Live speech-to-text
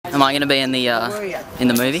Am I gonna be in the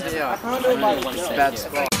movie? Bad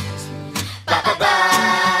spot.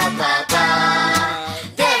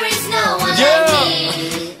 There is no one like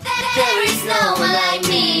me. There is no one like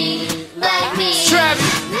me. Like me.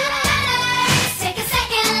 Take a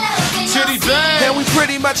second look and Chiddy Bang. And we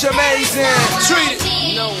pretty much amazing. Treat it.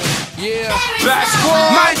 Yeah. Back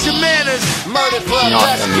squad. Mind your manners. Murder club. Not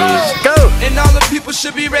Let's amused. go. Go! And all the people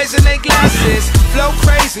should be raising their glasses. Flow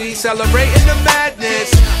crazy, celebrating the madness.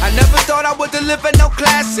 I never thought I would deliver no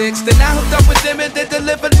classics. Then I hooked up with them and they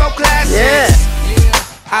delivered more classics.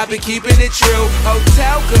 Yeah. I've been keeping it true.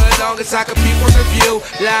 Hotel good, long as I can peep on the view.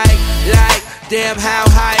 Like, damn, how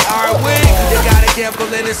high are we? You gotta gamble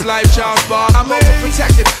in this life, Charles Bar. I'm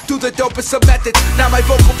overprotected through the dopest of methods. Now my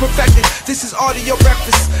vocal perfected. This is audio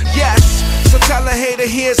breakfast, yes. So tell a hater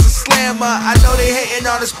here's a slammer. I know they hating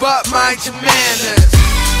on us, but mind your manners.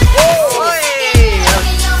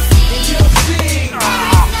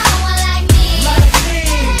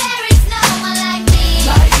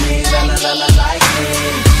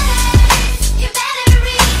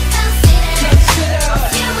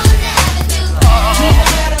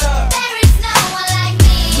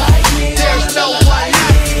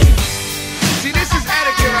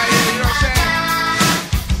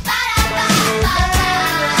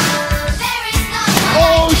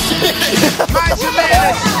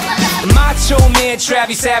 Macho man,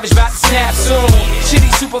 Travis Savage, about to snap soon. Chitty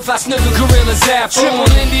Superfly, Snooker, Gorilla Zap.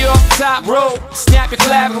 Triple Indy off the top rope, snap your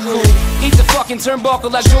clavicle. Eat the fucking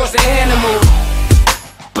turnbuckle like George the animal.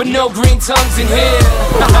 But no green tongues in here.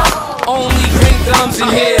 Only green thumbs in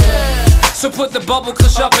here. So put the bubble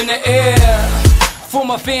kush up in the air. For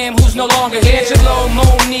my fam who's no longer here. Angelo,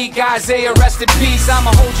 Monique, Isaiah, rest in peace.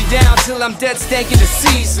 I'ma hold you down till I'm dead, stankin'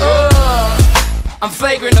 deceased. I'm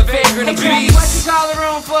flagrant, a vagrant, a beast. What you call a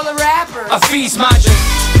room full of rappers? A feast, my just.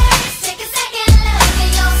 Take a second look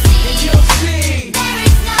and you'll see. There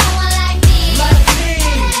is no one like me. There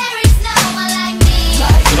is no one like me.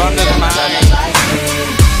 Under the mind.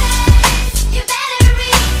 You better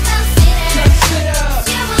reconsider.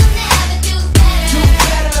 You will never do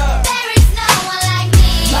better. There is no one like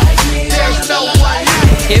me. There's no one.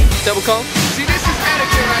 Him, double call. See, this is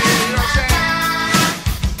etiquette right here, you know what I'm saying?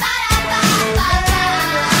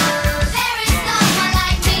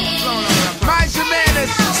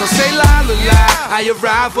 So say la la la, I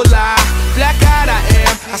arrive will I. Black eyed I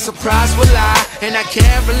am, I surprise will I. And I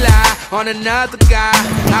can't rely on another guy.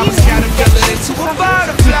 I was caterpillar into a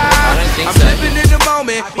butterfly. I'm living in the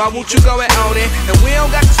moment, why won't you go and own it? And we don't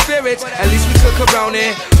got the spirits, at least we could corona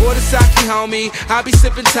it. Or the sake, homie, I'll be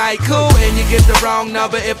sipping tight, cool. And you get the wrong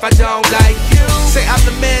number if I don't like you. Say I'm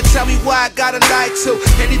the man, tell me why I gotta lie to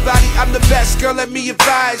anybody, I'm the best, girl, let me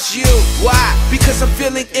advise you. Why? Because I'm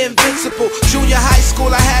feeling invincible. Junior high school,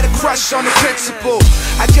 I had a crush on the principal.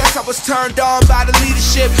 I guess I was turned on by the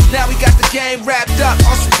leadership. Now we got the game wrapped up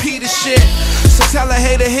on some Peter shit. So tell a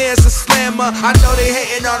hater here's a slammer. I know they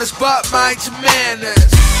hating on us, but mind your manners.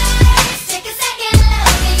 Take a second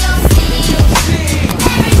look and you'll see.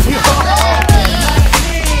 There is no one like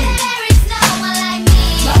me. There is no one like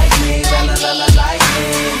me. Like me.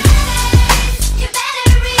 You better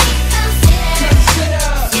reconsider.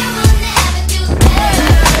 You will never do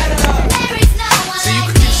better. There is no one So you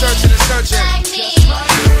can keep searching and searching. like me.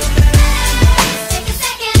 Take a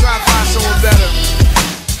second Try to find someone better.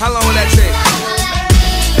 How long will that take?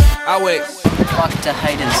 I'll wait. Fuck to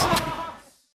haters.